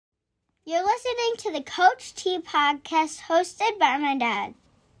You're listening to the Coach T podcast hosted by my dad.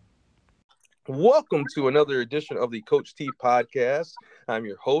 Welcome to another edition of the Coach T podcast. I'm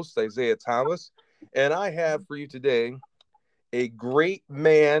your host, Isaiah Thomas, and I have for you today a great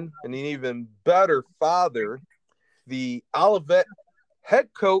man and an even better father, the Olivet head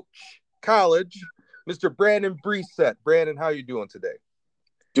coach, college, Mr. Brandon Brissett. Brandon, how are you doing today?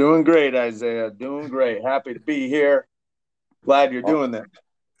 Doing great, Isaiah. Doing great. Happy to be here. Glad you're doing that.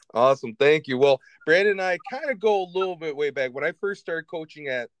 Awesome. Thank you. Well, Brandon and I kind of go a little bit way back. When I first started coaching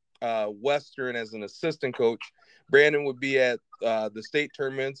at Western as an assistant coach, Brandon would be at the state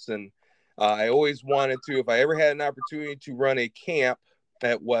tournaments, and I always wanted to, if I ever had an opportunity to run a camp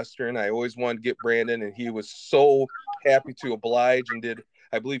at Western, I always wanted to get Brandon, and he was so happy to oblige and did,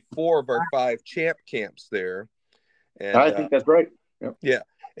 I believe, 4 of our 5 champ camps there. And I think that's right. Yep. Yeah,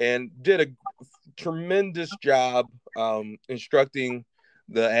 and did a tremendous job instructing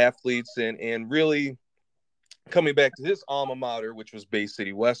the athletes and really coming back to his alma mater, which was Bay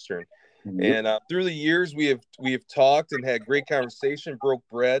City Western. And through the years, we have talked and had great conversation, broke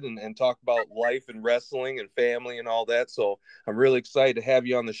bread, and talked about life and wrestling and family and all that. So I'm really excited to have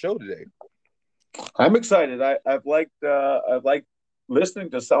you on the show today. I'm excited. I've liked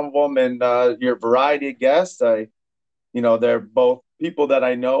listening to some of them and your variety of guests. They're both people that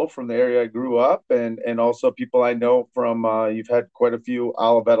I know from the area I grew up, and also people I know from. You've had quite a few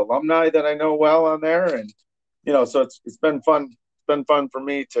Olivet alumni that I know well on there, and so it's been fun. It's been fun for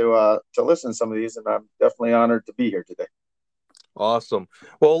me to listen to some of these, and I'm definitely honored to be here today. Awesome.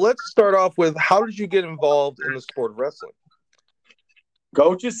 Well, let's start off with, how did you get involved in the sport of wrestling?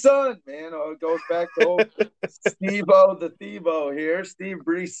 Coach's son, man. It goes back to old Steve-O the Thivo here, Steve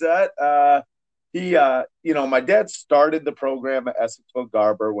Brissett. My dad started the program at Essexville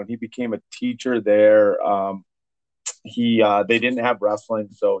Garber. When he became a teacher there, they didn't have wrestling,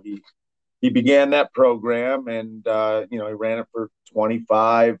 so he began that program, and he ran it for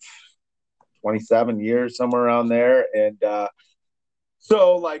 25, 27 years, somewhere around there. And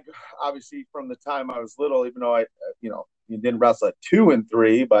so, like, obviously from the time I was little, even though he didn't wrestle at 2 and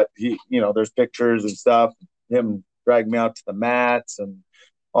 3, but there's pictures and stuff, him dragged me out to the mats and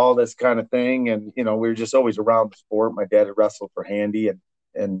all this kind of thing. And, we were just always around the sport. My dad had wrestled for Handy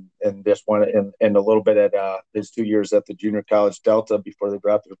and just wanted, and a little bit at his 2 years at the junior college Delta before they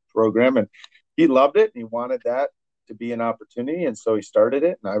drafted the program. And he loved it, and he wanted that to be an opportunity. And so he started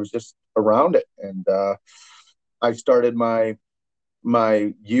it, and I was just around it. And I started my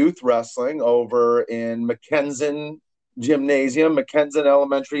youth wrestling over in McKenzie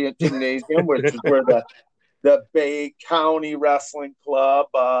Elementary Gymnasium, which is where the Bay County Wrestling Club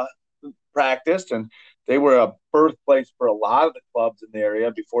practiced. And they were a birthplace for a lot of the clubs in the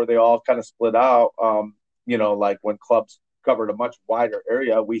area before they all kind of split out. Like when clubs covered a much wider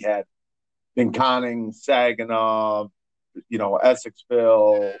area, we had Pinconning, Saginaw,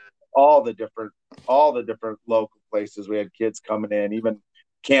 Essexville, all the different local places. We had kids coming in, even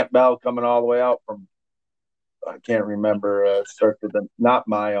Camp Bell coming all the way out from, I can't remember, starts with not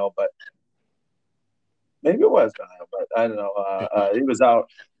Mayo, but maybe it was Mayo, but I don't know. He was out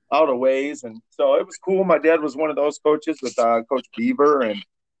a ways, and so it was cool. My dad was one of those coaches with Coach Beaver and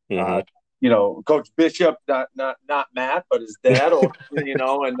Coach Bishop, not Matt, but his dad, and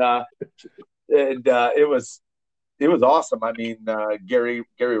it was awesome. I mean, Gary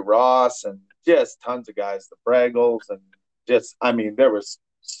Ross and just tons of guys, the Braggles, and there was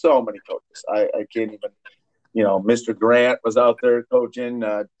so many coaches. I can't even. Mr. Grant was out there coaching,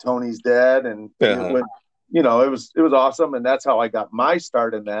 Tony's dad, and it was awesome, and that's how I got my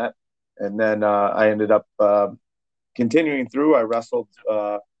start in that. And then I ended up continuing through. I wrestled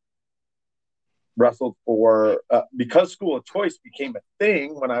for because School of Choice became a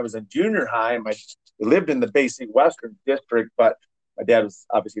thing when I was in junior high. We lived in the Bay City Western District, but my dad was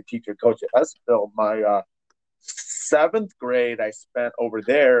obviously a teacher coach at Essexville. My 7th grade I spent over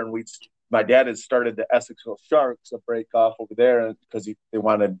there, and my dad had started the Essexville Sharks, a break off over there, because they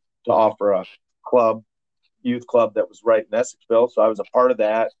wanted to offer a youth club that was right in Essexville. So I was a part of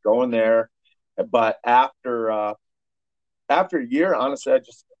that, going there. But after a year, honestly,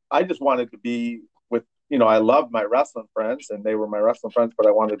 I just wanted to be with, I loved my wrestling friends, and they were my wrestling friends, but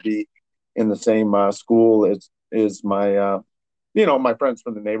I wanted to be in the same school as my, my friends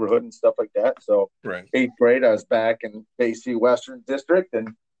from the neighborhood and stuff like that. So right. 8th grade, I was back in Bay City Western District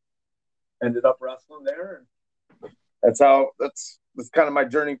and ended up wrestling there. And that's kind of my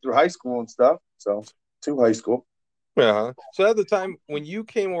journey through high school and stuff. So to high school. Yeah. So at the time when you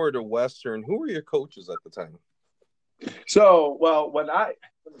came over to Western, who were your coaches at the time? So, well,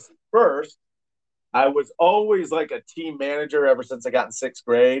 first, I was always like a team manager ever since I got in sixth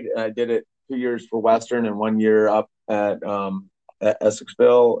grade. And I did it 2 years for Western and 1 year up at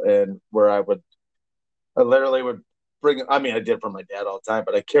Essexville, and where I literally would bring. I mean, I did for my dad all the time,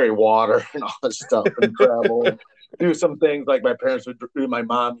 but I carry water and all this stuff and travel and do some things like my parents would do. My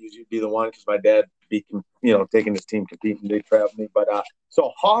mom usually be the one because my dad be taking his team competing. They travel me, but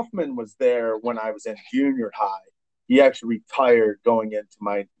so Hoffman was there when I was in junior high. He actually retired going into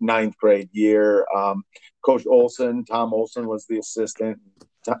my ninth grade year. Coach Olson, Tom Olson, was the assistant,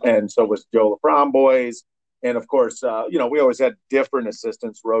 and so was Joe LaFramboise. And of course, we always had different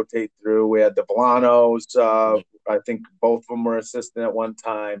assistants rotate through. We had the Volanos. I think both of them were assistant at one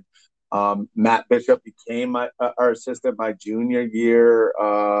time. Matt Bishop became our assistant my junior year.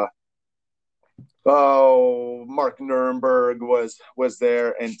 Mark Nuremberg was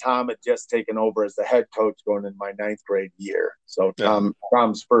there, and Tom had just taken over as the head coach going into my ninth grade year. So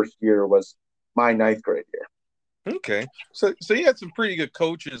Tom's first year was my ninth grade year. Okay, so you had some pretty good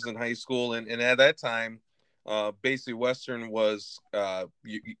coaches in high school, and at that time, basically Western was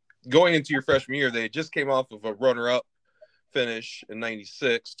going into your freshman year. They just came off of a runner-up finish in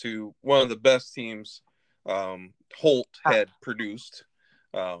 '96 to one of the best teams Holt had produced.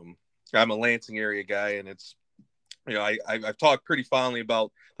 I'm a Lansing area guy, and it's I've talked pretty fondly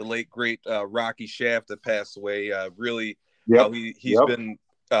about the late great Rocky Shaft that passed away. Really, how he's been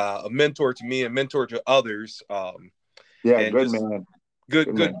a mentor to me, a mentor to others.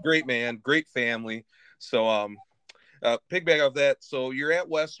 Good man, great man, great family. So piggyback off that. So you're at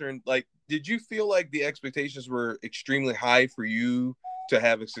Western. Like, did you feel like the expectations were extremely high for you to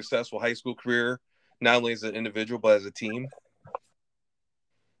have a successful high school career, not only as an individual but as a team?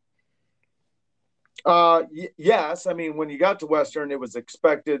 Yes. I mean, when you got to Western, it was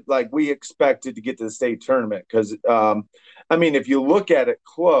expected, like we expected to get to the state tournament. Cause, I mean, if you look at it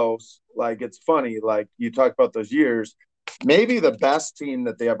close, like it's funny, like you talk about those years, maybe the best team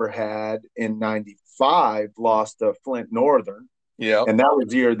that they ever had in 95 lost to Flint Northern. Yeah. And that was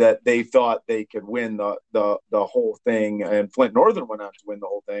the year that they thought they could win the whole thing. And Flint Northern went on to win the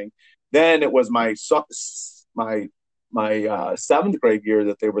whole thing. Then it was my seventh grade year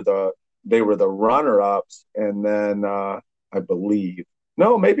that they were the runner-ups, and then I believe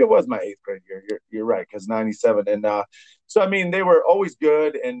maybe it was my eighth grade year. You're right, because 97, and so I mean they were always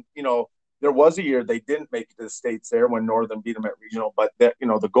good, and there was a year they didn't make it to the states there when Northern beat them at regional, but that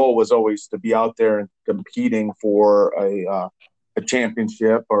the goal was always to be out there and competing for a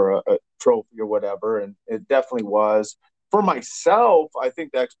championship or a trophy or whatever, and it definitely was. For myself, I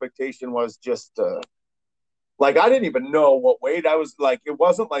think the expectation was just like I didn't even know what weight I was. Like it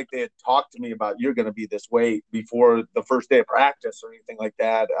wasn't like they had talked to me about you're going to be this weight before the first day of practice or anything like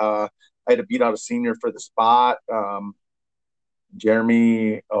that. I had to beat out a senior for the spot.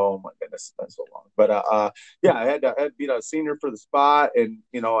 Jeremy, oh my goodness, it's been so long. But I had to beat out a senior for the spot, and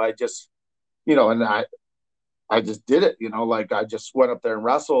I just and I just did it. Like I just went up there and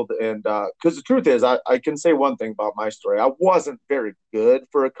wrestled, and because the truth is, I can say one thing about my story. I wasn't very good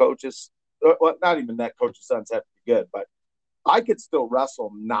for a coach's. Well, not even that coach's sons have to be good, but I could still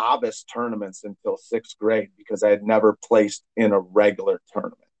wrestle novice tournaments until sixth grade because I had never placed in a regular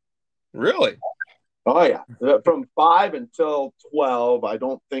tournament. Really? Oh yeah. From 5 until 12, I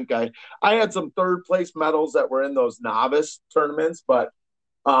don't think I had some third place medals that were in those novice tournaments, but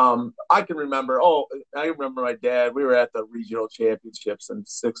I can remember. I remember my dad. We were at the regional championships in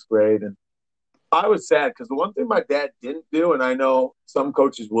sixth grade, and I was sad because the one thing my dad didn't do, and I know some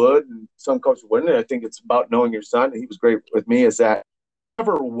coaches would and some coaches wouldn't, and I think it's about knowing your son, and he was great with me, is that I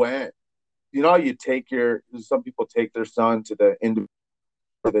never went. Some people take their son to the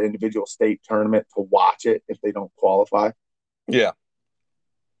individual state tournament to watch it if they don't qualify. Yeah.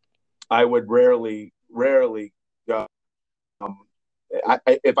 I would rarely go.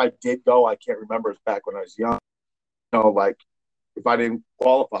 If I did go, I can't remember. It's back when I was young. Like if I didn't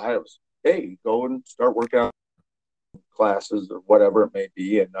qualify, it was, hey, go and start working out classes or whatever it may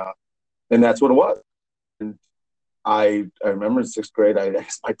be, and that's what it was. And I remember in sixth grade, I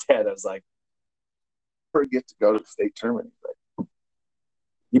asked my dad, I was like, "Never get to go to the state tournament." He's like,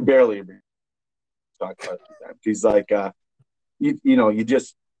 he barely talked about it. He's like, you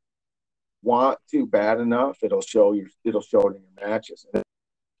just want to bad enough, it'll show it in your matches. And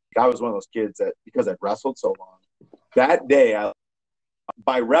I was one of those kids that because I'd wrestled so long, that day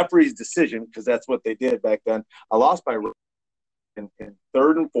by referee's decision, because that's what they did back then, I lost by in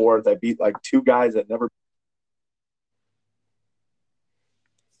third and fourth. I beat like two guys that never.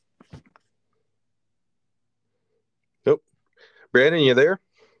 Nope. Brandon, you there?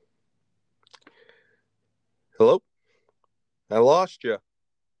 Hello? I lost you.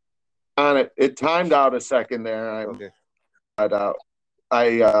 On it. It timed out a second there. Okay. But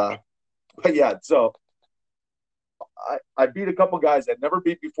yeah, so I beat a couple guys I'd never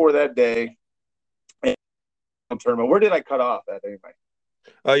beat before that day in the tournament. Where did I cut off at anyway?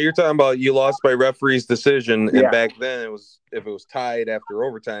 You're talking about you lost by referee's decision, and Yeah. back then it was if it was tied after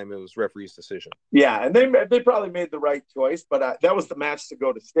overtime, it was referee's decision. Yeah, and they probably made the right choice, but that was the match to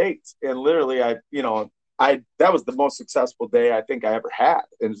go to states, and literally that was the most successful day I think I ever had,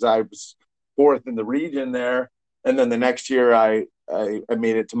 and I was fourth in the region there, and then the next year I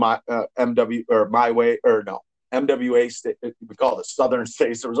made it to my MWA state. We call it Southern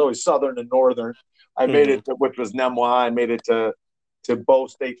states. There was always Southern and Northern. I made it to, which was Nemois. I made it to both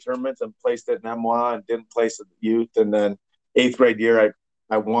state tournaments and placed at Nemois and didn't place at the youth. And then 8th grade year,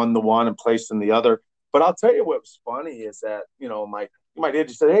 I won the one and placed in the other. But I'll tell you what was funny is that, my dad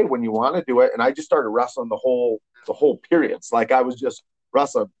just said, hey, when you want to do it. And I just started wrestling the whole periods. Like I was just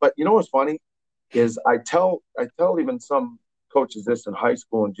wrestling. But you know what's funny is I tell even some coaches this in high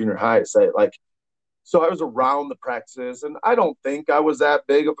school and junior high, I say like, so I was around the practices, and I don't think I was that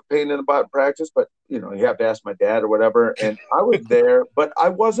big of a pain in the butt in practice, but, you have to ask my dad or whatever. And I was there, but I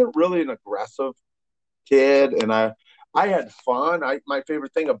wasn't really an aggressive kid, and I had fun. My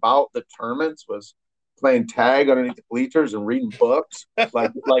favorite thing about the tournaments was playing tag underneath the bleachers and reading books,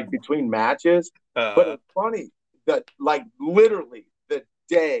 like between matches. But it's funny that, like, literally the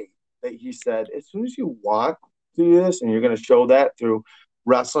day that he said, as soon as you want to do this and you're going to show that through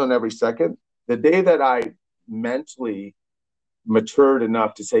wrestling every second, the day that I mentally matured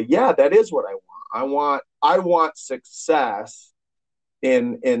enough to say, yeah, that is what I want. I want success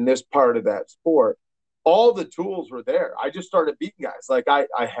in this part of that sport. All the tools were there. I just started beating guys. Like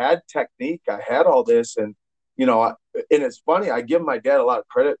I had technique. I had all this. And, and it's funny. I give my dad a lot of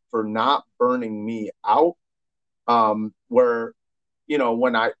credit for not burning me out. Where,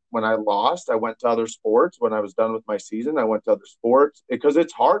 when I lost, I went to other sports. When I was done with my season, I went to other sports because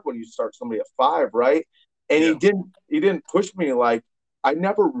it's hard when you start somebody at 5, right? And he didn't push me. Like I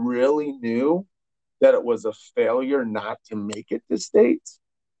never really knew that it was a failure not to make it to states.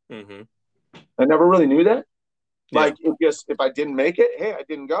 Mm-hmm. I never really knew that. Like if I didn't make it, hey, I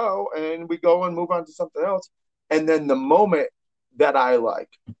didn't go, and we go and move on to something else. And then the moment that I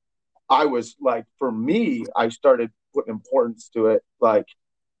was like, for me, I started putting importance to it. Like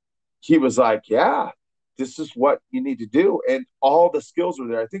he was like, yeah, this is what you need to do. And all the skills were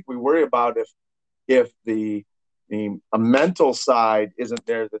there. I think we worry about if the mental side isn't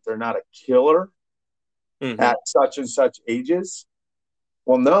there, that they're not a killer at such and such ages.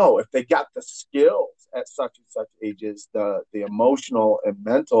 Well, no, if they got the skills at such and such ages, the emotional and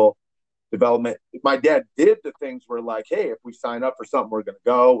mental development. My dad did the things where like, hey, if we sign up for something, we're going to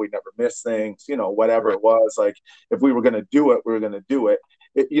go. We never miss things, whatever it was. Like if we were going to do it, we were going to do it.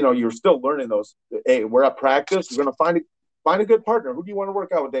 You're still learning those. Hey, we're at practice. We're going to find a good partner. Who do you want to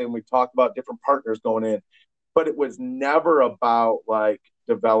work out with today? And we talked about different partners going in, but it was never about like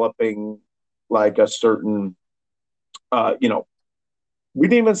developing like a certain, we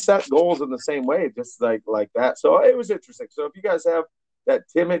didn't even set goals in the same way, just like that. So it was interesting. So if you guys have that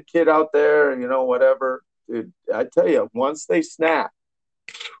timid kid out there, whatever, dude, I tell you, once they snap,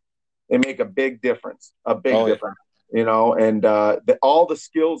 they make a big difference, difference, and all the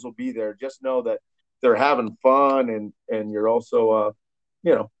skills will be there. Just know that they're having fun and you're also,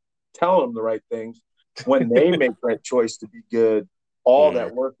 telling them the right things. When they make that choice to be good, all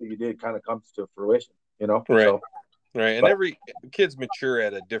that work that you did kind of comes to fruition, Right. So, right. And every kids mature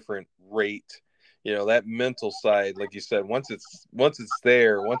at a different rate. That mental side, like you said, once it's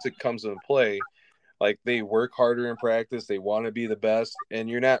there, once it comes into play, like they work harder in practice, they want to be the best, and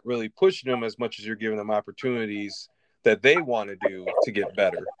you're not really pushing them as much as you're giving them opportunities that they want to do to get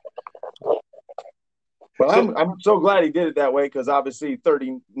better. Well, I'm so glad he did it that way, because obviously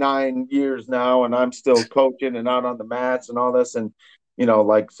 39 years now, and I'm still coaching and out on the mats and all this. And,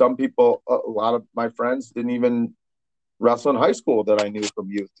 like some people, a lot of my friends didn't even wrestle in high school that I knew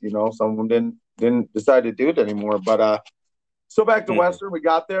from youth. Some of them didn't decide to do it anymore. But so back to Western, we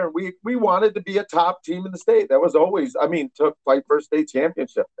got there, and we wanted to be a top team in the state. That was always, to fight for a state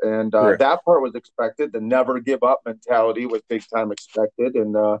championship. And that part was expected. The never give up mentality was big time expected.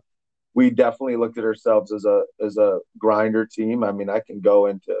 And we definitely looked at ourselves as a grinder team. I mean, I can go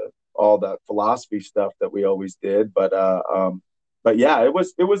into all that philosophy stuff that we always did, but yeah, it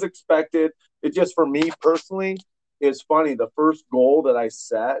was expected. It just, for me personally, is funny. The first goal that I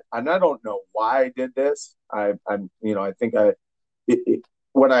set, and I don't know why I did this. I think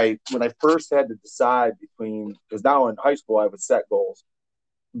when I first had to decide between, because now in high school I would set goals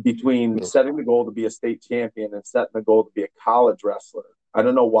between setting the goal to be a state champion and setting the goal to be a college wrestler. I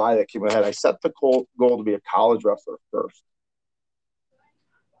don't know why that came in my head. I set the goal to be a college wrestler first.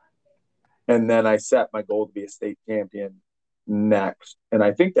 And then I set my goal to be a state champion next. And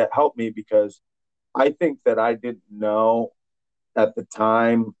I think that helped me because I think that I didn't know at the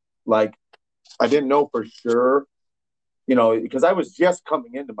time, like, I didn't know for sure, you know, because I was just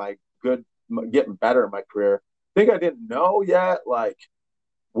coming into getting better in my career. I think I didn't know yet, like,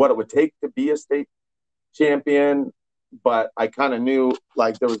 what it would take to be a state champion, but I kind of knew,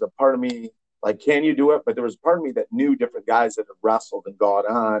 like, there was a part of me, like, can you do it? But there was a part of me that knew different guys that had wrestled and gone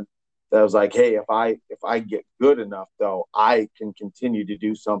on. That was like, hey, if I get good enough, though, I can continue to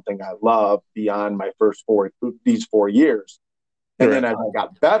do something I love beyond my these 4 years. And Right. then as I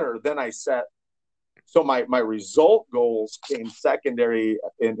got better, then I set. So my result goals came secondary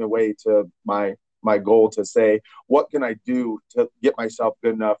in a way to my goal to say, what can I do to get myself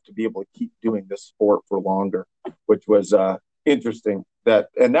good enough to be able to keep doing this sport for longer, which was interesting. That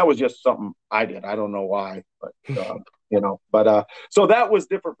was just something I did. I don't know why, but you know, but so that was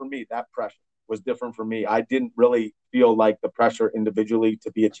different for me. That pressure was different for me. I didn't really feel like the pressure individually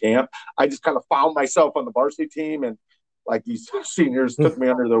to be a champ. I just kind of found myself on the varsity team, and like these seniors took me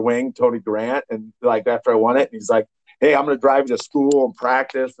under their wing, Tony Grant, and like after I won it, and he's like, hey, I'm going to drive you to school and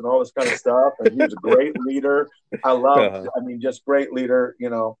practice and all this kind of stuff. And he was a great leader. I love, just great leader, you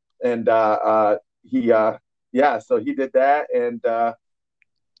know, and so he did that. And,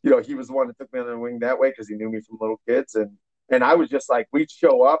 you know, he was the one that took me under the wing that way because he knew me from little kids. And I was just like, we'd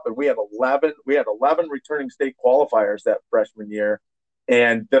show up and we had 11 returning state qualifiers that freshman year.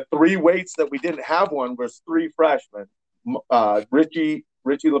 And the 3 weights that we didn't have one was 3 freshmen, Richie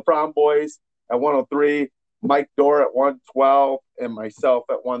LaFron boys at 103, Mike Dorr at 112, and myself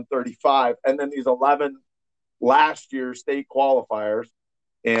at 135. And then these 11 last year state qualifiers.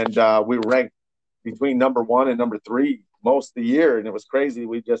 And we were ranked between number 1 and number 3 most of the year. And it was crazy.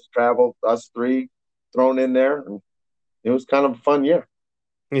 We just traveled, us 3 thrown in there. And it was kind of a fun year.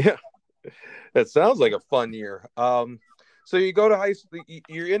 Yeah. That sounds like a fun year. So you go to high school,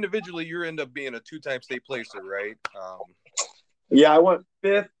 you end up being a 2-time state placer, right? Yeah, I went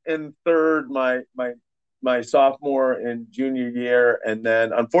 5th and 3rd my sophomore and junior year, and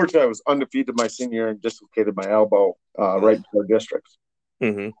then unfortunately I was undefeated my senior year and dislocated my elbow right before districts.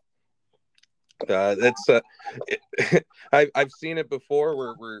 Mm-hmm. I've seen it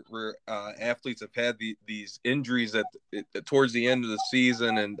before where athletes have had these injuries towards the end of the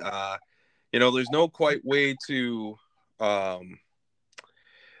season, and you know, there's no quite way to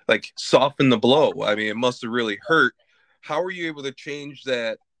like soften the blow. I mean, it must have really hurt. How were you able to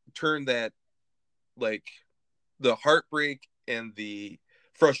turn that, like, the heartbreak and the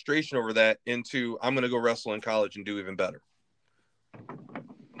frustration over that into, I'm going to go wrestle in college and do even better?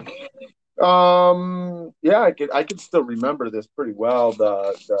 Yeah, I could still remember this pretty well.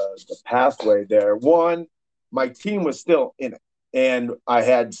 The pathway there. One, my team was still in it, and I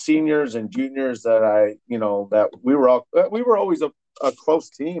had seniors and juniors that that we were always a close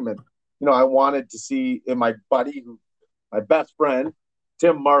team, and you know, I wanted to see in my buddy, my best friend,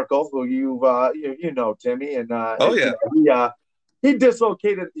 Tim Markle, who you know Timmy, and he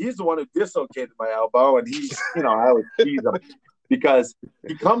dislocated. He's the one who dislocated my elbow, and he's, you know, I always tease him because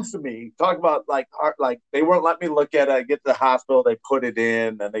he comes to me talk about like they won't let me look at it. I get to the hospital, they put it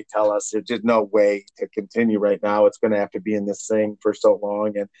in, and they tell us there's just no way to continue right now. It's going to have to be in this thing for so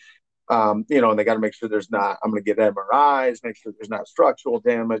long, and you know, and they got to make sure there's not. I'm going to get MRIs, make sure there's not structural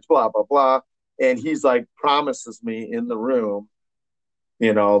damage, blah blah blah. And he's like, promises me in the room,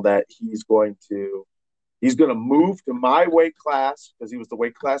 you know, that he's going to move to my weight class, because he was the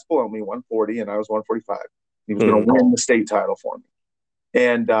weight class below me, 140, and I was 145. He was going to win the state title for me.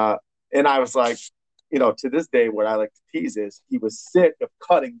 And I was like, you know, to this day, what I like to tease is he was sick of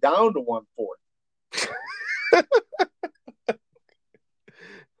cutting down to 140.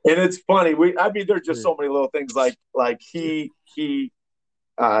 And it's funny. There's just so many little things like he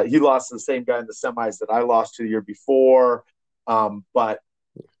lost to the same guy in the semis that I lost to the year before. But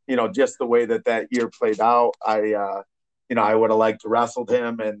you know, just the way that year played out, I would have liked to wrestled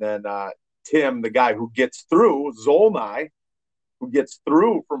him. And then Tim, the guy who gets through, Zolnai, who gets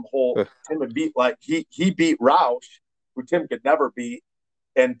through from Holt, Tim would beat, like he beat Roush, who Tim could never beat.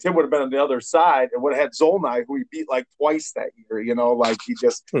 And Tim would have been on the other side and would have had Zolnai, who he beat like twice that year, you know, like he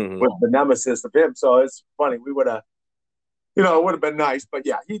just was the nemesis of him. So it's funny. We would have, you know, it would have been nice, but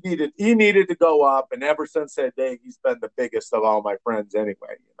yeah, he needed to go up. And ever since that day, he's been the biggest of all my friends anyway,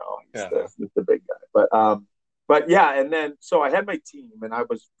 you know, he's the big guy. But yeah. And then, so I had my team and I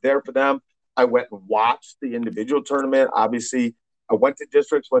was there for them. I went and watched the individual tournament. Obviously I went to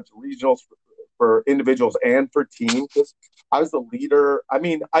districts, went to regionals for individuals and for teams. I was the leader. I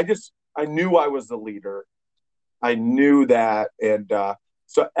mean, I knew I was the leader. I knew that. And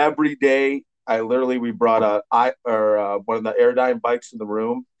so every day we brought one of the Airdyne bikes in the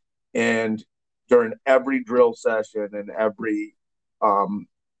room. And during every drill session and every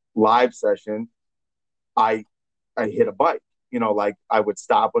live session, I hit a bike. Like I would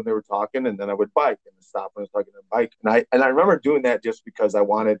stop when they were talking, and then I would bike, and stop when I was talking and bike. And I remember doing that just because I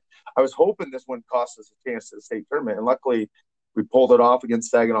was hoping this wouldn't cost us a chance to the state tournament. And luckily we pulled it off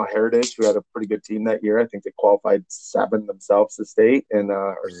against Saginaw Heritage, who had a pretty good team that year. I think they qualified 7 themselves to state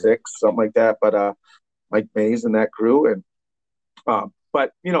or 6, something like that. But Mike Mays and that crew. And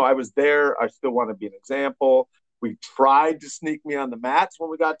but I was there. I still want to be an example. We tried to sneak me on the mats when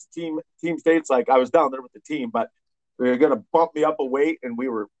we got to team states. Like I was down there with the team, but they were going to bump me up a weight, and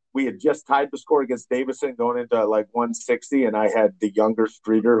we had just tied the score against Davison going into like 160, and I had the younger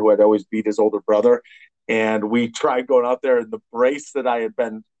Streeter who had always beat his older brother, and we tried going out there, and the brace that I had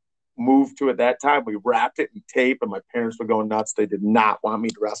been moved to at that time, we wrapped it in tape, and my parents were going nuts. They did not want me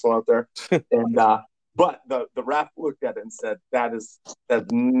to wrestle out there, and but the ref looked at it and said, that's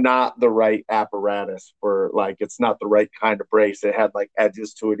not the right apparatus for, like, it's not the right kind of brace. It had like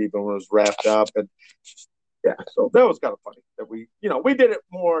edges to it even when it was wrapped up, and yeah, so that was kind of funny that we did it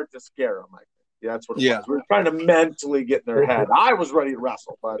more to scare them. I think that's what it was. We were trying to mentally get in their head. I was ready to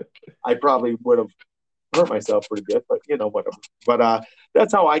wrestle, but I probably would have hurt myself pretty good. But whatever. But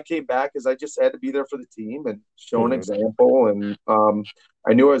that's how I came back, is I just had to be there for the team and show an example. And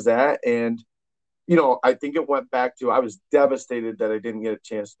I knew I was that. And I think it went back to, I was devastated that I didn't get a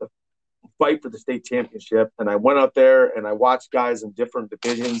chance to fight for the state championship. And I went out there and I watched guys in different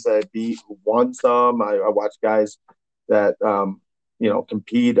divisions that I beat who won some. I watched guys that,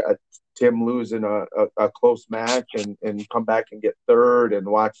 compete. Tim lose in a close match and come back and get third, and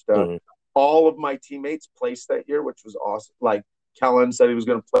watched all of my teammates place that year, which was awesome. Like Kellen said he was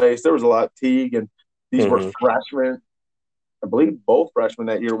going to place. There was a lot of Teague, and these were freshmen. I believe both freshmen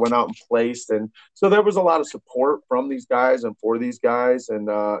that year went out and placed. And so there was a lot of support from these guys and for these guys, and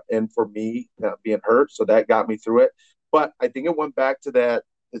for me being hurt. So that got me through it. But I think it went back to that.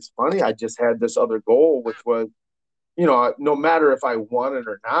 It's funny. I just had this other goal, which was, no matter if I won it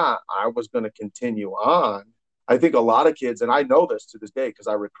or not, I was going to continue on. I think a lot of kids, and I know this to this day because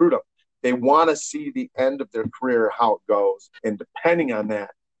I recruit them, they want to see the end of their career, how it goes. And depending on that,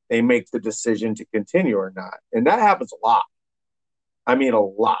 they make the decision to continue or not. And that happens a lot. I mean, a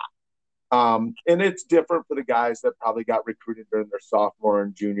lot. And it's different for the guys that probably got recruited during their sophomore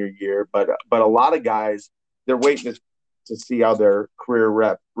and junior year. But a lot of guys, they're waiting to see how their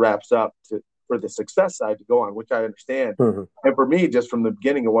career wraps up for the success side to go on, which I understand. And for me, just from the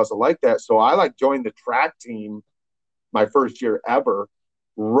beginning, it wasn't like that. So I joined the track team my first year ever.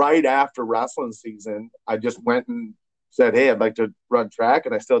 Right after wrestling season, I just went and said, hey, I'd like to run track.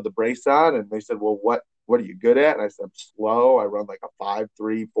 And I still had the brace on. And they said, well, what are you good at? And I said, I'm slow. I run like a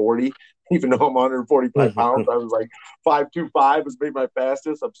 5.3 40, even though I'm 145 pounds. I was like 5.25 was maybe my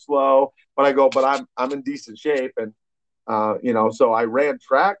fastest. I'm slow, but I'm in decent shape. And, so I ran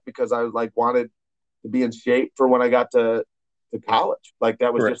track because I wanted to be in shape for when I got to college. Like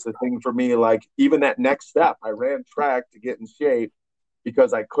that was just the thing for me. Like even that next step, I ran track to get in shape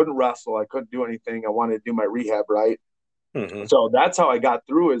because I couldn't wrestle. I couldn't do anything. I wanted to do my rehab right. So that's how I got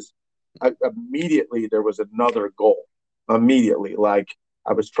through. Immediately there was another goal. Immediately, like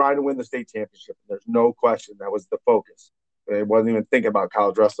I was trying to win the state championship. There's no question that was the focus. I wasn't even thinking about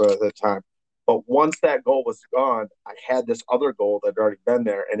college wrestling at the time. But once that goal was gone, I had this other goal that had already been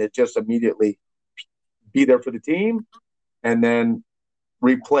there, and it just immediately be there for the team, and then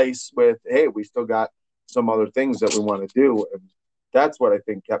replace with, hey, we still got some other things that we want to do, and that's what I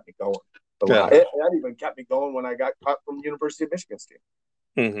think kept me going. That even kept me going when I got cut from the University of Michigan's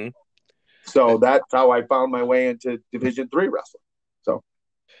team. So that's how I found my way into Division III wrestling. So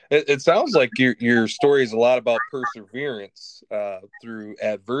it sounds like your story is a lot about perseverance through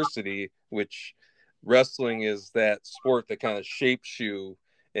adversity, which wrestling is that sport that kind of shapes you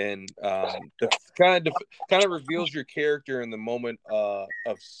and kind of reveals your character in the moment of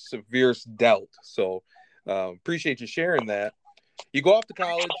severest doubt. So appreciate you sharing that. You go off to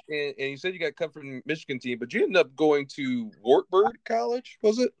college, and you said you got cut from the Michigan team, but you ended up going to Wartburg College,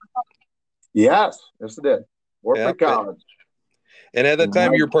 was it? Yes, I did. Wartburg College. And at that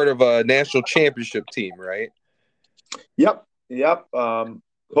time, you were part of a national championship team, right? Yep.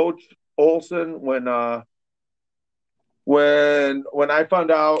 Coach Olson, when I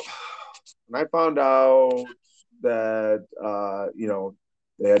found out that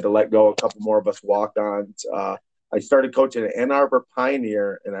they had to let go a couple more of us walk-ons, I started coaching at Ann Arbor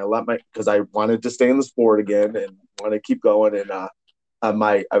Pioneer, and because I wanted to stay in the sport again and want to keep going. And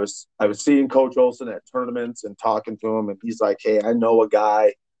I was seeing Coach Olson at tournaments and talking to him, and he's like, "Hey, I know a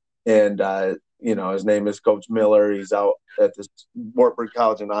guy, and his name is Coach Miller. He's out at this Wartburg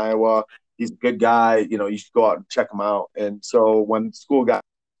College in Iowa. He's a good guy. You should go out and check him out." And so when school got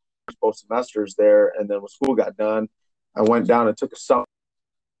both semesters there, and then when school got done, I went down and took a summer,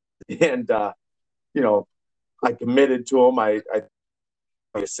 and I committed to him. My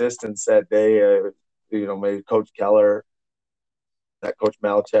assistants that day, maybe Coach Keller, that Coach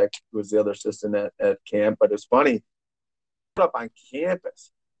Malachek, who was the other assistant at camp. But it's funny, up on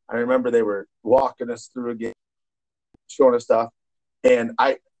campus, I remember they were walking us through again, showing us stuff, and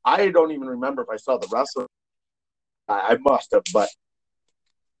I don't even remember if I saw the wrestler. I must have, but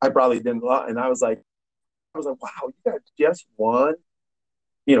I probably didn't. And I was like, wow, you guys just won,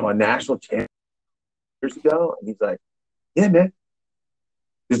 a national championship years ago. And he's like, yeah, man.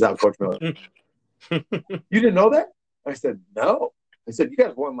 This is how Coach Miller. You didn't know that? I said, no. I said, you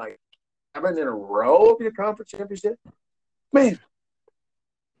guys won like 7 in a row of your conference championship? Man,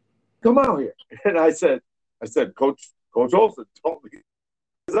 come out here. And I said, Coach Olson told me it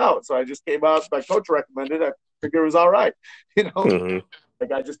was out. So I just came out. My coach recommended it. I figured it was all right. Mm-hmm.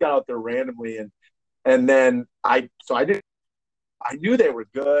 Like I just got out there randomly. And then I knew they were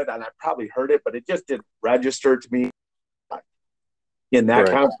good, and I probably heard it, but it just didn't register to me in that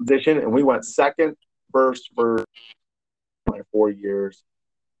kind of position. And we went second, first for my 4 years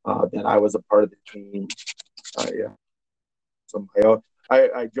that I was a part of the team.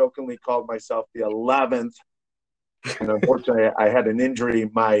 I jokingly called myself the 11th, and unfortunately, I had an injury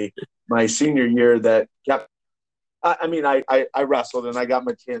my senior year that kept. I wrestled and I got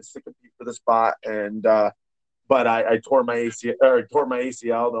my chance to compete for the spot, and but I tore my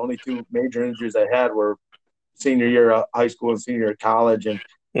ACL. The only 2 major injuries I had were senior year of high school and senior year of college, and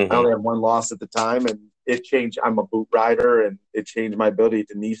I only had 1 loss at the time, and it changed. I'm a boot rider, and it changed my ability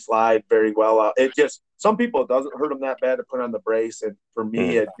to knee slide very well. It just, some people, it doesn't hurt them that bad to put on the brace, and for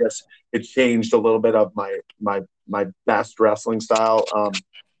me, it changed a little bit of my best wrestling style.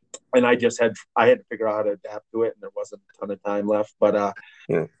 And I had to figure out how to adapt to it, and there wasn't a ton of time left. But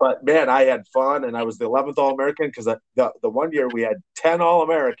man, I had fun, and I was the 11th All-American because the one year we had 10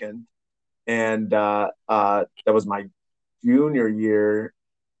 All-Americans, and that was my junior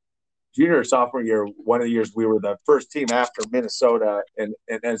or sophomore year. One of the years we were the first team after Minnesota and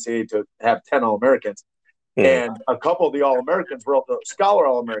NCAA to have 10 All-Americans. And a couple of the All-Americans were also Scholar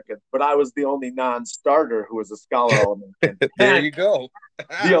All-Americans, but I was the only non-starter who was a Scholar All-American. There you go.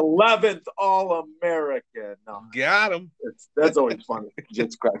 The 11th All-American. No, got him. That's always funny. It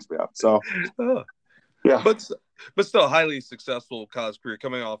just cracks me up. So, yeah. But still, highly successful college career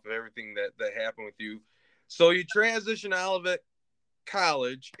coming off of everything that happened with you. So you transition out of it,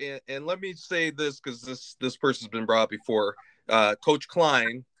 college, and let me say this because this person's been brought up before. Coach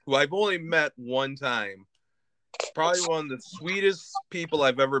Klein, who I've only met one time. Probably one of the sweetest people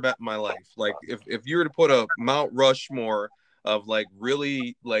I've ever met in my life. Like if you were to put a Mount Rushmore of like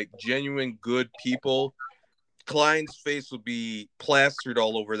really like genuine good people, Klein's face would be plastered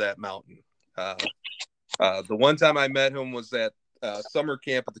all over that mountain. The one time I met him was at summer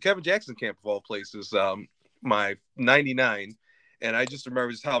camp at the Kevin Jackson camp of all places, my 99. And I just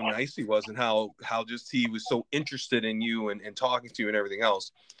remember just how nice he was and how just he was so interested in you and talking to you and everything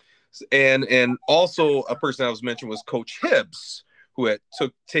else. And also a person I was mentioned was Coach Hibbs, who had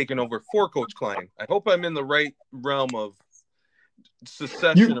taken over for Coach Klein. I hope I'm in the right realm of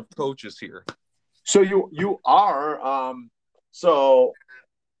succession of coaches here. So you are. So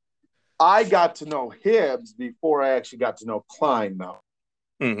I got to know Hibbs before I actually got to know Klein, though.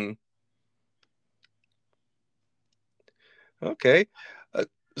 Mm-hmm. Okay.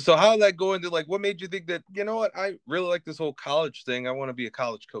 So how did that go into, like, what made you think that, you know what, I really like this whole college thing. I want to be a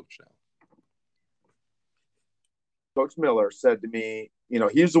college coach now. Coach Miller said to me,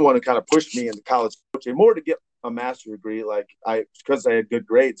 he's the one who kind of pushed me into college coaching, more to get a master's degree. Because I had good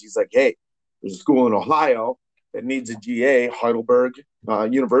grades. He's like, hey, there's a school in Ohio that needs a GA, Heidelberg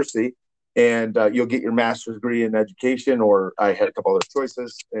University, and you'll get your master's degree in education, or I had a couple other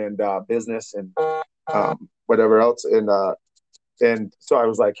choices, and business and whatever else. And so I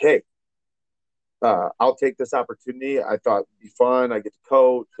was like, hey, I'll take this opportunity. I thought it'd be fun. I get to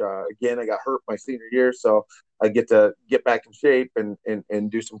coach. Again, I got hurt my senior year, so I get to get back in shape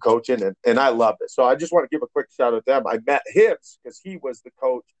and do some coaching, and I loved it. So I just want to give a quick shout out to them. I met Hibbs because he was the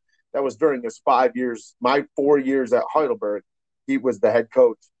coach. That was during his 5 years, my 4 years at Heidelberg. He was the head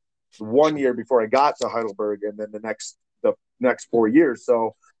coach 1 year before I got to Heidelberg, and then the next 4 years.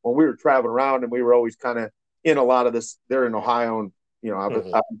 So when we were traveling around, and we were always kind of in a lot of this. They're in Ohio, and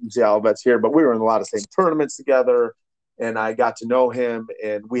obviously Olivet's here, but we were in a lot of same tournaments together, and I got to know him,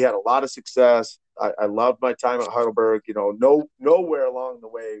 and we had a lot of success. I loved my time at Heidelberg. Nowhere along the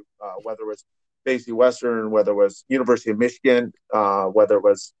way, whether it was Basie Western, whether it was University of Michigan, whether it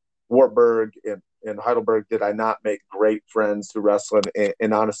was Wartburg and Heidelberg, did I not make great friends through wrestling.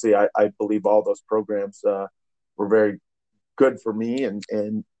 And honestly, I believe all those programs were very good for me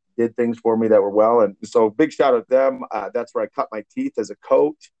and did things for me that were well. And so big shout out to them. That's where I cut my teeth as a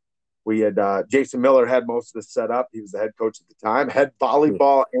coach. We had Jason Miller had most of this set up. He was the head coach at the time, head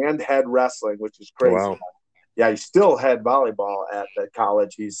volleyball and head wrestling, which is crazy. Wow. Yeah, he still had volleyball at the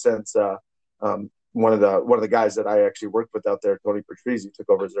college. He's since one of the guys that I actually worked with out there, Tony Patrizi, took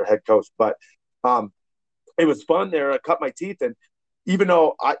over as their head coach. But it was fun there. I cut my teeth, and even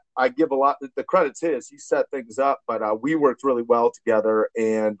though I give a lot, the credit's his. He set things up, but we worked really well together,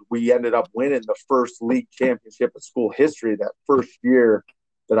 and we ended up winning the first league championship in school history that first year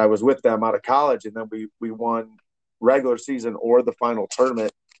that I was with them out of college. And then we won regular season or the final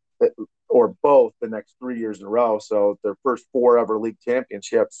tournament or both the next 3 years in a row. So their first 4 ever league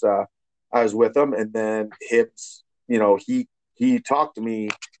championships, I was with them. And then Hibbs, he talked to me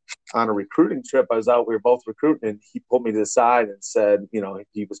on a recruiting trip. I was out, we were both recruiting, and he pulled me to the side and said,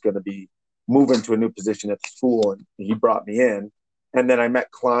 he was going to be moving to a new position at the school, and he brought me in. And then I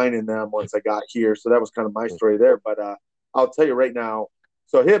met Klein and them once I got here. So that was kind of my story there. But I'll tell you right now,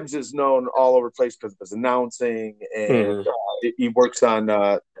 so Hibbs is known all over the place because of his announcing, and he works on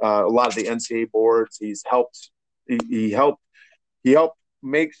a lot of the NCAA boards. He's helped. He helped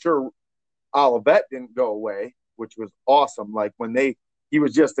make sure Olivet didn't go away, which was awesome. Like he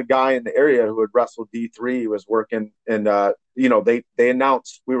was just a guy in the area who had wrestled D3. He was working, and they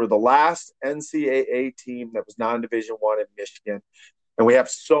announced we were the last NCAA team that was non-Division I in Michigan. And we have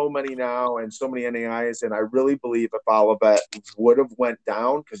so many now and so many NAIs. And I really believe if Olivet would have went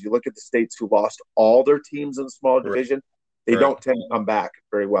down, because you look at the states who lost all their teams in the small division, they don't tend to come back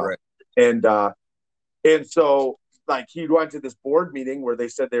very well. Right. And so like he went to this board meeting where they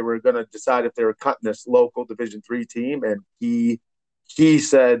said they were going to decide if they were cutting this local Division III team. And he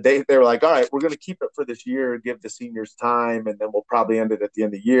said they were like, all right, we're going to keep it for this year, give the seniors time, and then we'll probably end it at the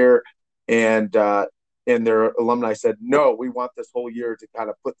end of the year. And their alumni said, no, we want this whole year to kind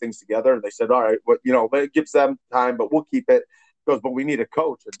of put things together. And they said, all right, it gives them time, but we'll keep it. He goes, but we need a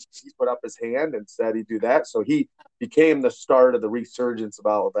coach. And he put up his hand and said he'd do that. So he became the start of the resurgence of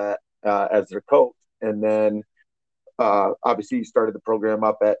Olivet as their coach. And then obviously he started the program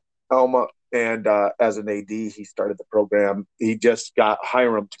up at Elma. And as an AD, he started the program. He just got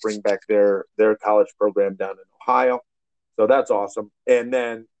Hiram to bring back their college program down in Ohio. So that's awesome. And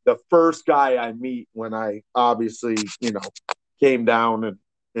then the first guy I meet when I obviously, came down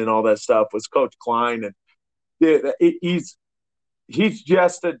and all that stuff was Coach Klein. And he's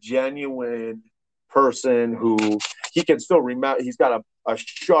just a genuine person who he can still remember. He's got a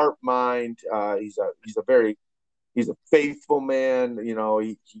sharp mind. He's a faithful man.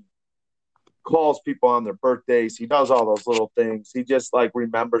 He calls people on their birthdays. He does all those little things. He just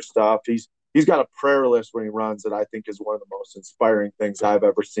remembers stuff. He's got a prayer list when he runs that I think is one of the most inspiring things I've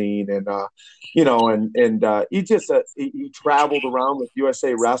ever seen. And, he traveled around with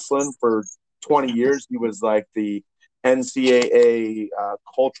USA Wrestling for 20 years. He was like the NCAA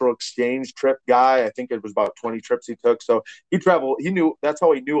cultural exchange trip guy. I think it was about 20 trips he took. So he traveled. That's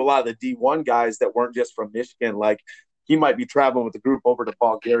how he knew a lot of the D1 guys that weren't just from Michigan. Like he might be traveling with a group over to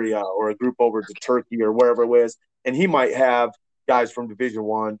Bulgaria or a group over to Turkey or wherever it was. And he might have guys from Division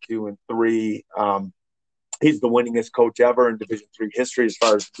I, II, and III. He's the winningest coach ever in Division III history as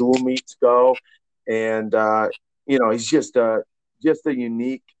far as dual meets go. And, he's just a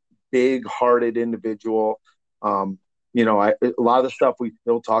unique, big-hearted individual. A lot of the stuff we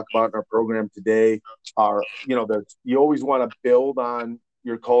still talk about in our program today are, you always want to build on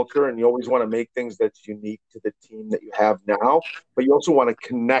your culture and you always want to make things that's unique to the team that you have now, but you also want to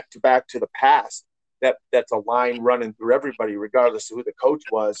connect back to the past. That's a line running through everybody, regardless of who the coach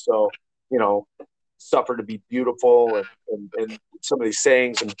was. So, suffer to be beautiful and some of these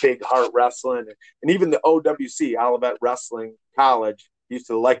sayings and big heart wrestling and even the OWC, Olivet Wrestling College, used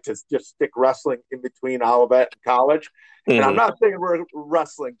to like to just stick wrestling in between Olivet and college. Mm-hmm. And I'm not saying we're a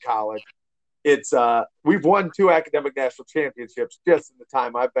wrestling college. It's we've won 2 academic national championships just in the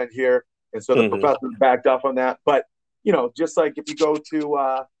time I've been here. And so the professors backed up on that. But, just like if you go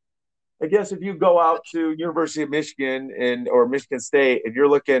to I guess if you go out to University of Michigan or Michigan State and you're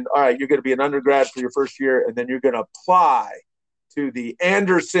looking, all right, you're going to be an undergrad for your first year and then you're going to apply to the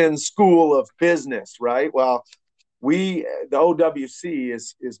Anderson School of Business, right? Well, the OWC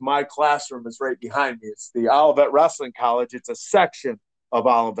is my classroom is right behind me. It's the Olivet Wrestling College. It's a section of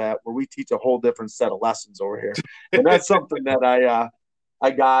Olivet where we teach a whole different set of lessons over here. And that's something that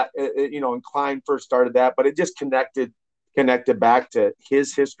I got, and Klein first started that, but it just connected back to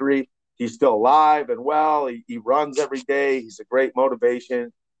his history. He's still alive and well. He runs every day. He's a great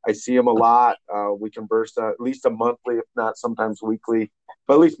motivation. I see him a lot. We converse at least a monthly, if not sometimes weekly,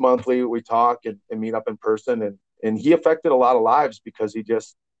 but at least monthly. We talk and meet up in person. And he affected a lot of lives because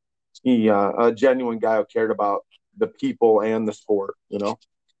he a genuine guy who cared about the people and the sport,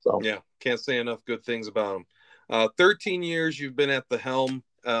 So yeah, can't say enough good things about him. 13 years you've been at the helm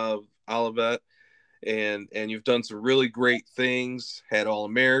of Olivet, and you've done some really great things. Had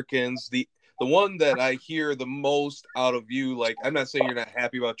All-Americans. The one that I hear the most out of you, like, I'm not saying you're not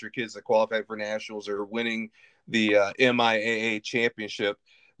happy about your kids that qualified for nationals or winning the MIAA championship,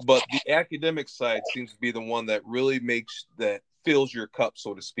 but the academic side seems to be the one that really fills your cup,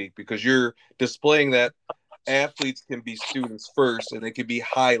 so to speak, because you're displaying that athletes can be students first, and they can be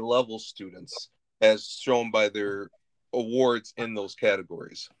high level students as shown by their awards in those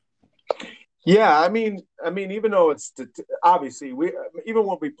categories. Yeah, I mean, even though it's obviously even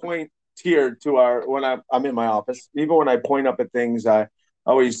when we point here to when I'm in my office, even when I point up at things, I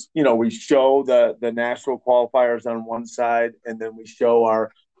always, we show the national qualifiers on one side, and then we show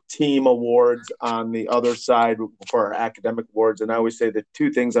our team awards on the other side for our academic awards. And I always say the two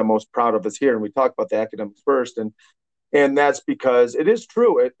things I'm most proud of is here, and we talk about the academics first, and that's because it is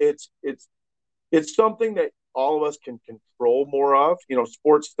true. It's something that all of us can control more of.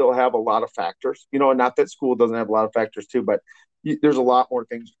 Sports still have a lot of factors, not that school doesn't have a lot of factors too, but there's a lot more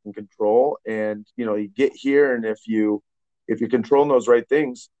things you can control. And, you get here, and if you're controlling those right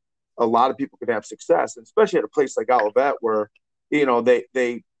things, a lot of people can have success, and especially at a place like Olivet where,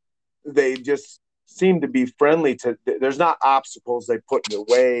 they just seem to be friendly there's not obstacles they put in your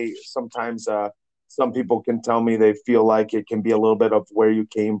way. Sometimes, some people can tell me they feel like it can be a little bit of where you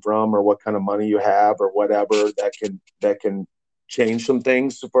came from or what kind of money you have or whatever that can change some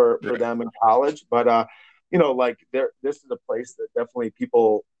things for them in college. But, this is a place that definitely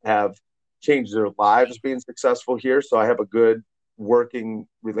people have changed their lives being successful here. So I have a good working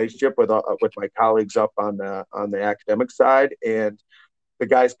relationship with my colleagues up on the academic side, and the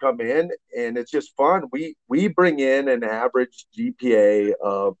guys come in, and it's just fun. We bring in an average GPA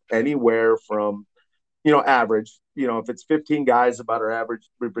of anywhere from, average, if it's 15 guys, about our average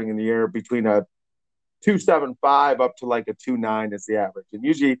we bring in the year between a 2.75 up to like a 2.9 is the average. And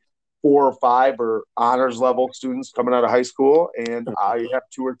usually 4 or 5 are honors level students coming out of high school. And I have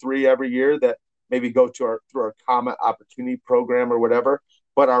 2 or 3 every year that maybe go through our Comet Opportunity Program or whatever.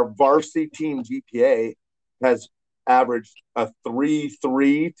 But our varsity team GPA has averaged a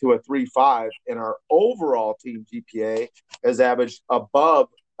 3.3 to a 3.5, and our overall team GPA has averaged above,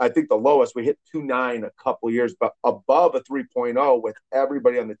 I think the lowest, we hit 2.9 a couple of years, but above a 3.0 with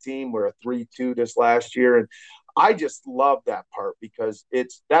everybody on the team. We're a 3.2 this last year. And I just love that part because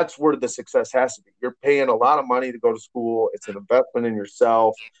that's where the success has to be. You're paying a lot of money to go to school. It's an investment in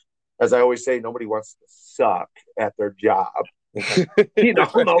yourself. As I always say, nobody wants to suck at their job.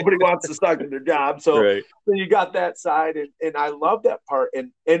 Nobody wants to suck at their job. So, right. So you got that side, and I love that part.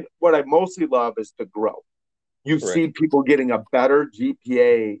 And what I mostly love is the growth. You see people getting a better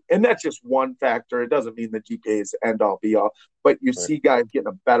GPA, and that's just one factor. It doesn't mean the GPA is end all be all, but you see guys getting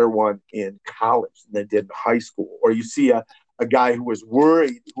a better one in college than they did in high school. Or you see a guy who was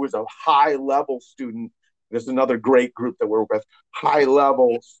worried, who was a high level student. There's another great group that we're with, high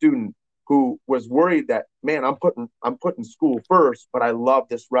level student who was worried that, man, I'm putting school first, but I love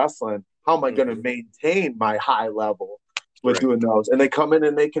this wrestling. How am I going to maintain my high level with doing those? And they come in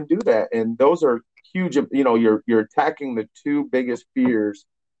and they can do that. And those are huge. You're attacking the two biggest fears,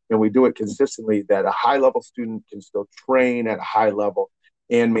 and we do it consistently, that a high level student can still train at a high level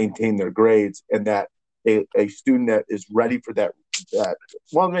and maintain their grades, and that a student that is ready for that,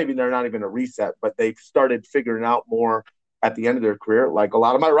 well, maybe they're not even a reset, but they've started figuring out more at the end of their career, like a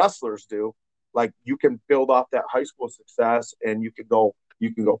lot of my wrestlers do. Like, you can build off that high school success, and you can go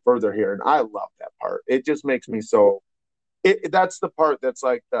further here. And I love that part. It just makes me so. That's the part that's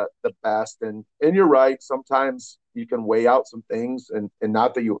like the best. And you're right. Sometimes you can weigh out some things, and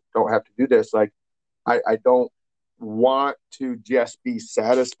not that you don't have to do this. Like, I don't want to just be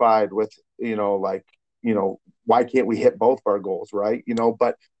satisfied with, why can't we hit both of our goals? Right.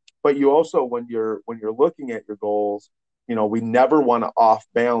 But you also, when you're looking at your goals, we never want to off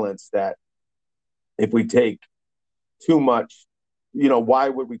balance that. If we take too much, why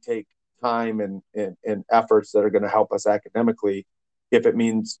would we take time and efforts that are going to help us academically if it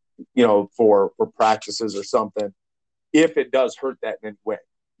means, for practices or something, if it does hurt that in any way.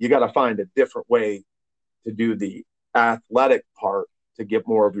 You got to find a different way to do the athletic part to get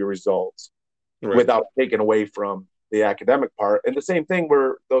more of your results without taking away from the academic part. And the same thing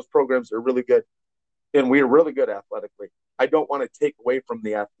where those programs are really good and we're really good athletically. I don't want to take away from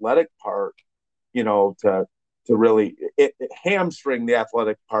the athletic part, to really it hamstring the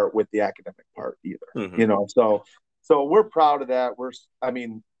athletic part with the academic part either, so we're proud of that.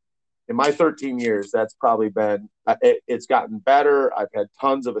 In my 13 years, that's probably been, it's gotten better. I've had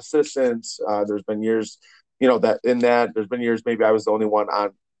tons of assistants. There's been years, there's been years maybe I was the only one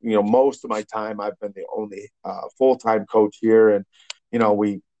on, most of my time I've been the only full-time coach here. And,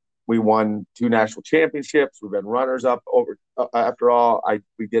 we won 2 national championships. We've been runners up over, after all, I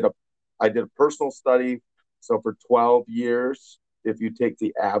did a personal study. So for 12 years, if you take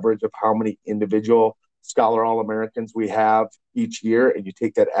the average of how many individual Scholar All-Americans we have each year, and you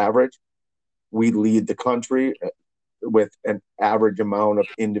take that average, we lead the country with an average amount of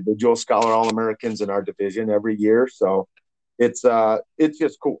individual Scholar All-Americans in our division every year. So it's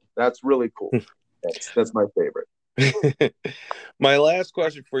just cool. That's really cool. That's my favorite. My last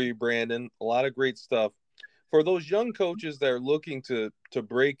question for you, Brandon, a lot of great stuff. For those young coaches that are looking to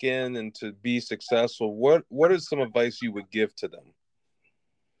break in and to be successful, what is some advice you would give to them?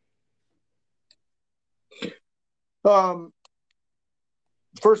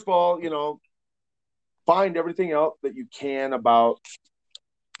 First of all, find everything else that you can about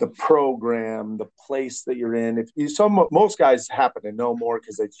the program, the place that you're in. Most guys happen to know more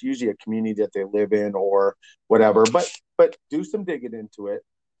because it's usually a community that they live in or whatever, but do some digging into it,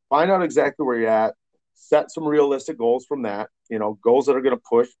 find out exactly where you're at, set some realistic goals from that, goals that are going to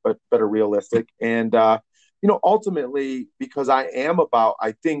push, but are realistic. And, ultimately, because I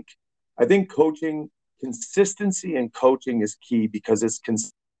think coaching, consistency in coaching is key, because it's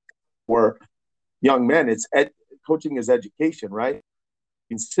for young men. Coaching is education, right?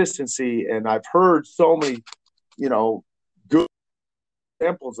 Consistency. And I've heard so many, good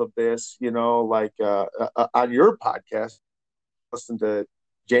examples of this, like on your podcast, listen to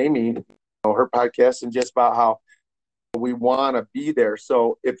Jamie, her podcast, and just about how we want to be there.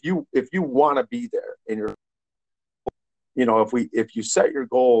 So if you want to be there and if you set your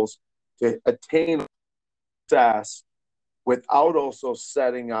goals to attain success without also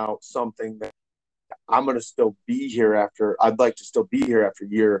setting out something that I'd like to still be here after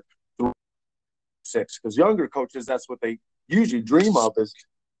year 6, because younger coaches, that's what they usually dream of is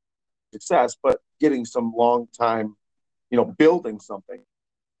success, but getting some long time, building something.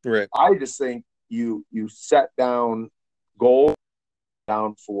 Right. I just think you set down goals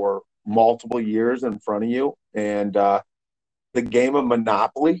down for multiple years in front of you, and the game of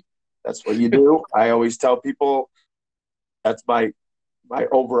Monopoly, that's what you do. I always tell people that's my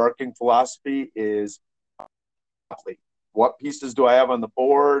overarching philosophy is what pieces do I have on the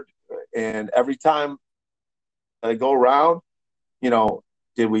board? And every time I go around,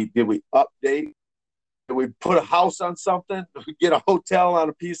 did we update? Did we put a house on something? Did we get a hotel on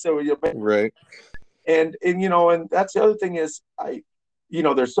a piece of it? Right. And that's the other thing is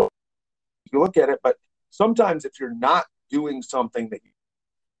there's so you look at it, but sometimes if you're not doing something that you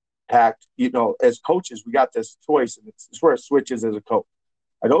impact, as coaches, we got this choice, and it's where it switches as a coach.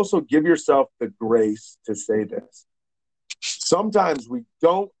 I'd also give yourself the grace to say this. Sometimes we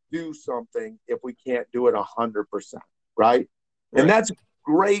don't do something if we can't do it 100%, right? And that's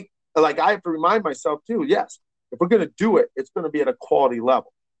great. Like, I have to remind myself too, yes, if we're going to do it, it's going to be at a quality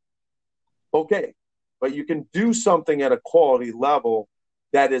level. Okay, but you can do something at a quality level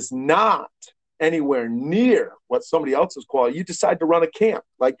that is not anywhere near what somebody else's quality. You decide to run a camp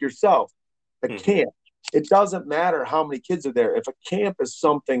like yourself, camp. It doesn't matter how many kids are there. If a camp is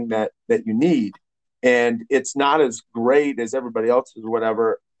something that you need and it's not as great as everybody else's or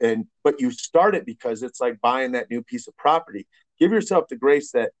whatever, but you start it because it's like buying that new piece of property. Give yourself the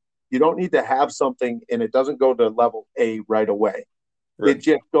grace that you don't need to have something and it doesn't go to level A right away. Right. It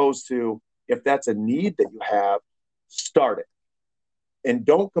just goes to, if that's a need that you have, start it. And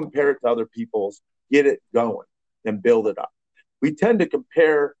don't compare it to other people's. Get it going and build it up. We tend to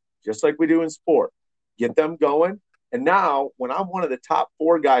compare just like we do in sport. Get them going. And now, when I'm one of the top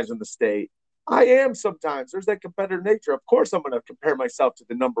 4 guys in the state, I am sometimes. There's that competitive nature. Of course, I'm going to compare myself to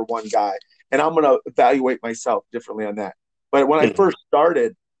the number 1 guy, and I'm going to evaluate myself differently on that. But when I first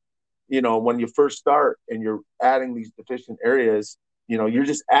started, when you first start and you're adding these deficient areas, you're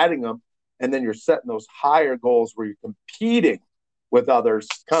just adding them, and then you're setting those higher goals where you're competing with others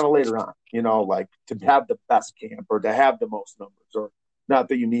kind of later on, like to have the best camp or to have the most numbers, or not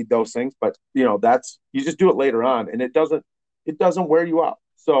that you need those things, but you just do it later on, and it doesn't wear you out.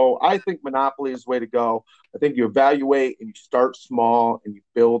 So I think Monopoly is the way to go. I think you evaluate and you start small and you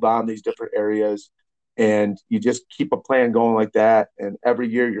build on these different areas and you just keep a plan going like that. And every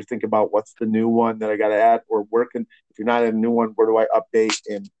year you're thinking about what's the new one that I got to add or working. If you're not in a new one, where do I update?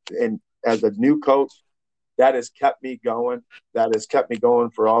 And as a new coach, that has kept me going. That has kept me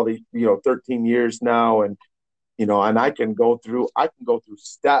going for all these, 13 years now. And, and I can go through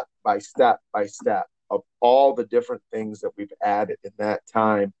step by step by step of all the different things that we've added in that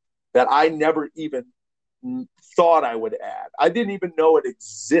time that I never even thought I would add. I didn't even know it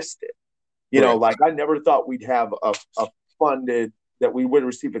existed. Like I never thought we'd have a funded, that we would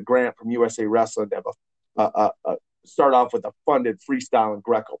receive a grant from USA Wrestling to have start off with a funded freestyle and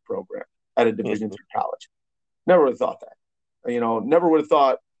Greco program at a Division III college. Never would have thought that. Never would have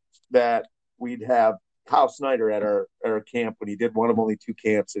thought that we'd have Kyle Snyder at our camp when he did one of only 2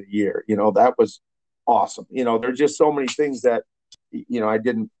 camps a year. That was awesome. There's just so many things that, I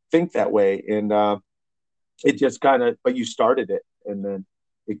didn't think that way. And it just but you started it and then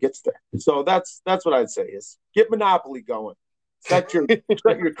it gets there. So that's what I'd say is get Monopoly going. Set your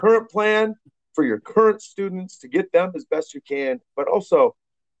current plan for your current students to get them as best you can, but also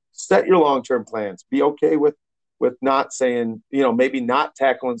set your long-term plans. Be okay with not saying, maybe not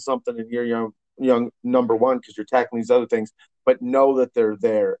tackling something in your young number one because you're tackling these other things, but know that they're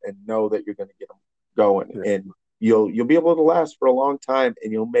there and know that you're going to get them going, and you'll be able to last for a long time,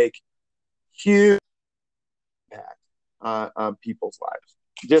 and you'll make huge impact on people's lives.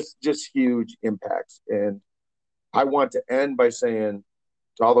 Just huge impacts. And I want to end by saying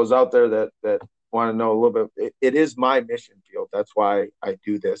to all those out there that want to know a little bit, it is my mission field. That's why I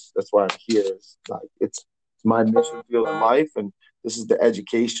do this. That's why I'm here. It's my mission field in life, and this is the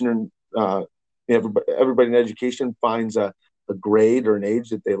education. And everybody in education finds a grade or an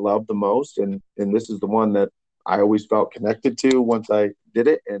age that they love the most, and this is the one that I always felt connected to once I did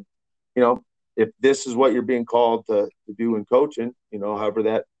it. And if this is what you're being called to do in coaching, however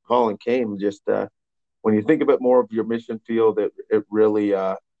that calling came, just when you think a bit more of your mission field, it really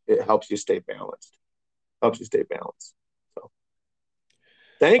it helps you stay balanced. So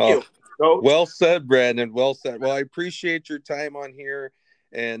thank you. Coach. Well said, Brandon. Well said. Well, I appreciate your time on here,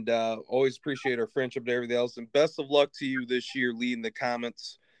 and always appreciate our friendship and everything else. And best of luck to you this year leading the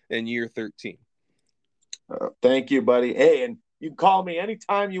Comets in year 13. Thank you, buddy. Hey, and you can call me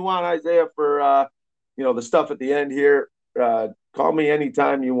anytime you want, Isaiah, for the stuff at the end here. Call me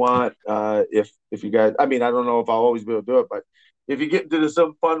anytime you want. If you guys, I don't know if I'll always be able to do it, but if you get into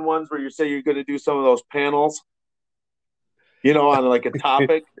some fun ones where you say you're going to do some of those panels, on like a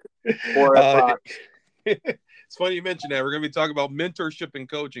topic, or it's funny you mentioned that. We're going to be talking about mentorship and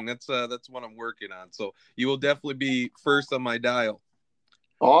coaching. That's what I'm working on. So you will definitely be first on my dial.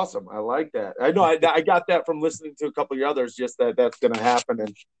 Awesome. I like that. I know I got that from listening to a couple of your others, just that's going to happen.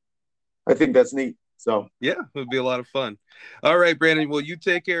 And I think that's neat. So yeah, it would be a lot of fun. All right, Brandon. Well, you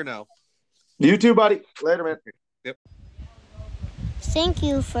take care now. You too, buddy. Later, man. Yep. Thank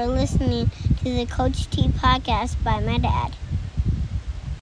you for listening to the Coach T podcast by my dad.